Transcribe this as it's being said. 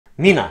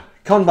Mina,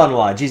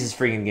 konbanwa,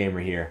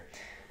 JesusFreakinGamer here.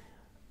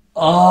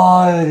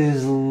 Oh, it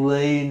is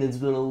late and it's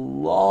been a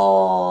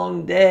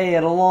long day. I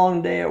had a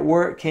long day at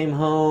work, came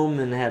home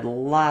and had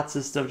lots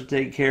of stuff to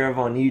take care of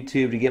on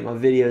YouTube to get my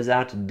videos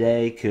out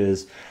today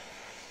because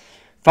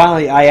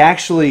finally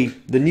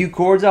the new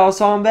cords I was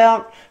talking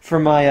about for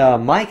my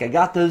mic, I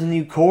got those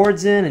new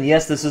cords in, and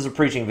yes, this is a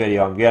preaching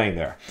video, I'm getting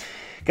there.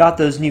 Got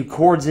those new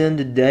cords in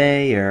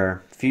today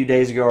or a few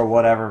days ago or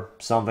whatever,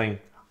 something.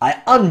 I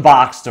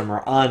unboxed them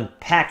or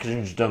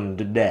unpackaged them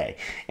today,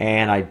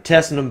 and I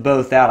tested them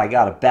both out. I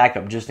got a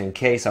backup just in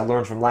case. I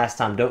learned from last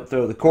time, don't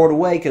throw the cord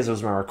away because it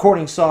was my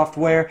recording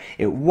software.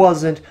 It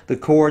wasn't the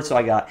cord,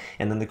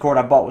 and then the cord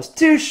I bought was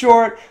too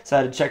short, so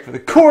I had to check for the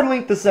cord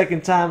length the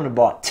second time, and I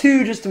bought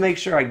two just to make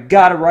sure I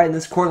got it right, and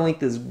this cord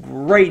length is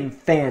great and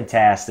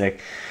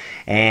fantastic.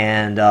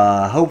 And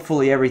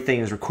hopefully everything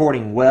is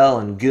recording well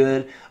and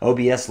good.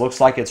 OBS looks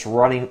like it's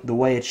running the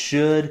way it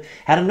should.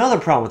 Had another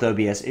problem with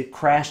OBS. It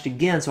crashed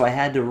again, so I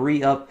had to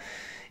re-up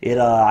it.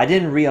 I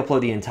didn't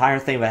re-upload the entire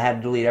thing, but I had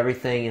to delete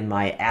everything in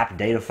my app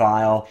data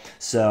file.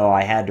 So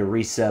I had to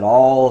reset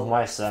all of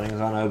my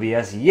settings on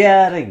OBS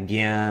yet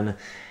again.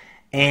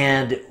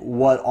 And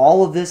what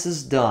all of this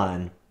has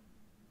done,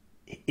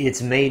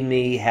 it's made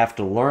me have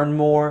to learn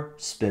more,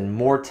 spend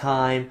more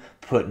time,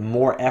 put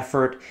more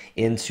effort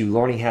into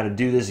learning how to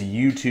do this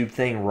YouTube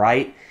thing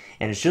right.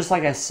 And it's just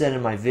like I said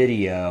in my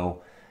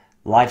video,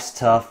 life's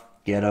tough,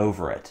 get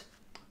over it.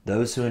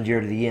 Those who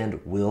endure to the end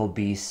will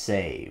be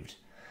saved.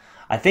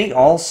 I think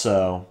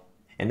also,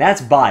 and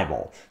that's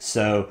Bible,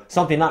 so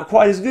something not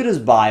quite as good as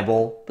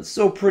Bible, but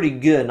still pretty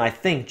good and I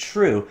think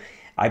true.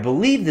 I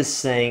believe this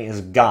saying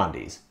is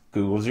Gandhi's.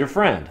 Google's your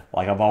friend,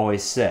 like I've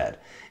always said.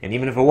 And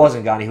even if it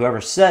wasn't Gandhi,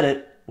 whoever said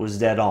it was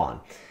dead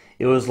on.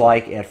 It was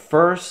like at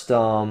first,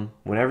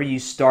 whenever you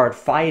start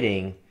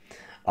fighting,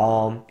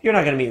 you're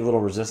not going to meet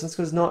little resistance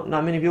because not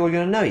many people are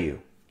going to know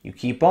you. You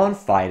keep on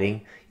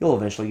fighting, you'll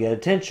eventually get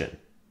attention.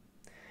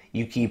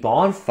 You keep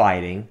on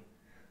fighting,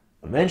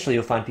 eventually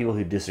you'll find people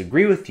who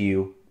disagree with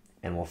you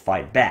and will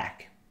fight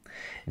back.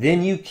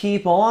 Then you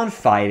keep on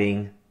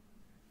fighting,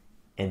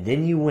 and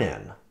then you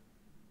win.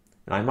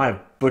 And I might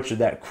have butchered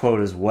that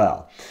quote as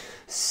well.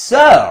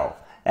 So,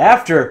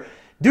 after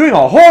doing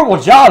a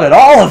horrible job at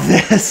all of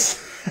this,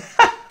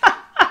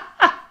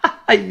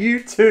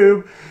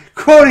 YouTube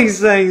quoting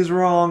things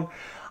wrong,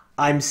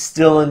 I'm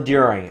still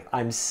enduring.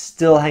 I'm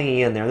still hanging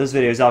in there. This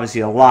video is obviously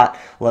a lot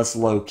less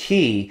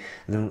low-key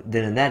than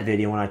in that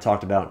video when I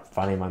talked about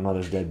finding my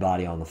mother's dead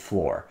body on the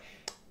floor.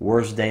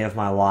 Worst day of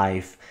my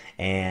life,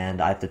 and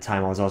at the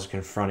time I was also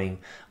confronting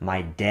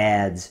my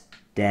dad's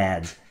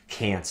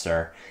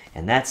cancer,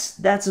 and that's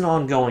an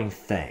ongoing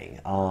thing.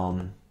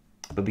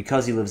 But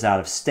because he lives out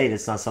of state,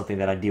 it's not something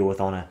that I deal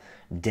with on a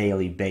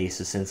daily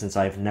basis, and since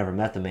I've never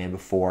met the man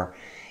before,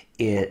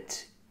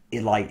 it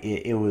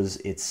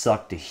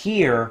sucked to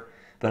hear,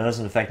 but it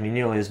doesn't affect me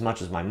nearly as much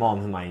as my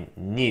mom, whom I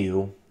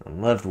knew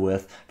and lived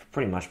with for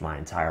pretty much my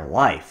entire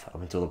life,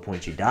 up until the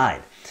point she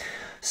died.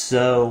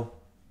 So,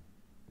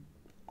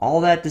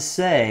 all that to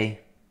say,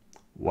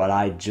 what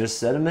I just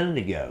said a minute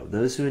ago,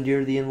 those who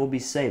endure to the end will be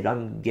saved.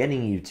 I'm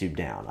getting YouTube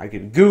down. I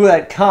could Google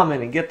that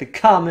comment and get the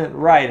comment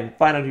right and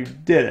find out who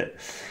did it.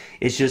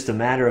 It's just a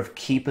matter of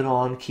keeping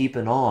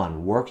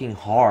on, working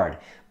hard,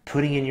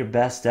 putting in your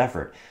best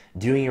effort,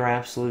 doing your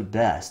absolute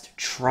best,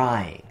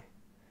 trying.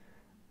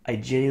 I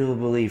genuinely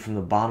believe from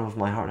the bottom of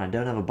my heart, and I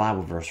don't have a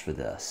Bible verse for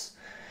this,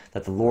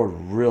 that the Lord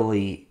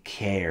really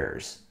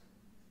cares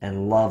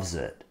and loves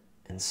it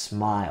and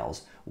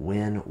smiles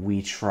when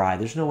we try.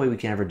 There's no way we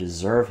can ever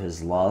deserve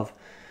His love.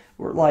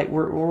 We're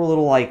a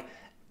little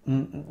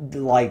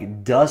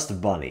like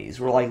dust bunnies.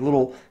 We're like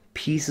little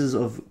pieces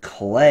of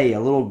clay,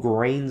 little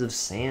grains of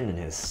sand in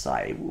His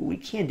sight. We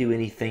can't do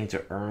anything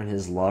to earn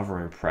His love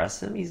or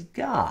impress Him. He's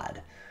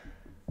God.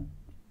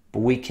 But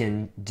we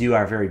can do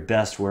our very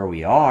best where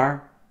we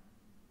are,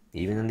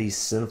 even in these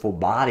sinful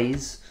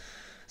bodies,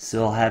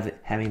 still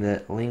having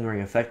the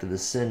lingering effect of the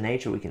sin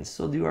nature. We can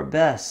still do our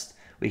best.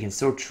 We can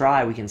still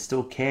try. We can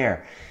still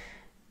care.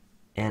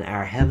 And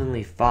our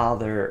Heavenly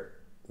Father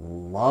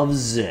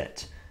loves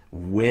it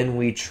when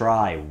we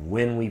try,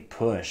 when we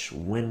push,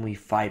 when we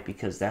fight,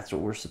 because that's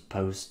what we're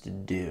supposed to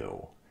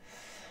do.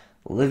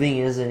 Living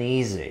isn't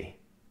easy.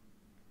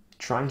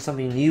 Trying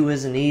something new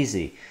isn't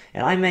easy.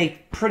 And I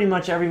make pretty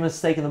much every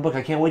mistake in the book.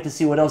 I can't wait to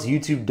see what else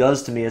YouTube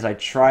does to me as I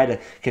try to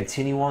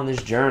continue on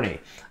this journey.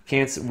 I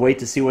can't wait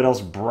to see what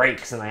else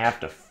breaks and I have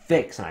to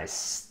fix, and I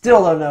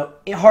still don't know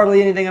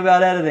hardly anything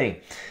about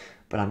editing.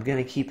 But I'm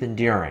going to keep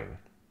enduring.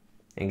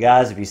 And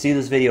guys, if you see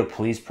this video,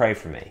 please pray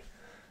for me.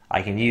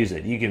 I can use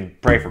it. You can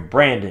pray for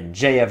Brandon,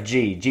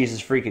 JFG,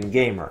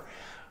 JesusFreakinGamer,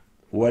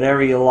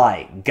 whatever you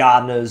like.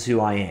 God knows who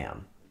I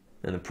am.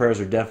 And the prayers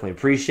are definitely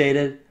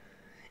appreciated.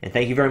 And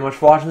thank you very much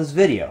for watching this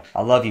video.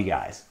 I love you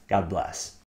guys. God bless.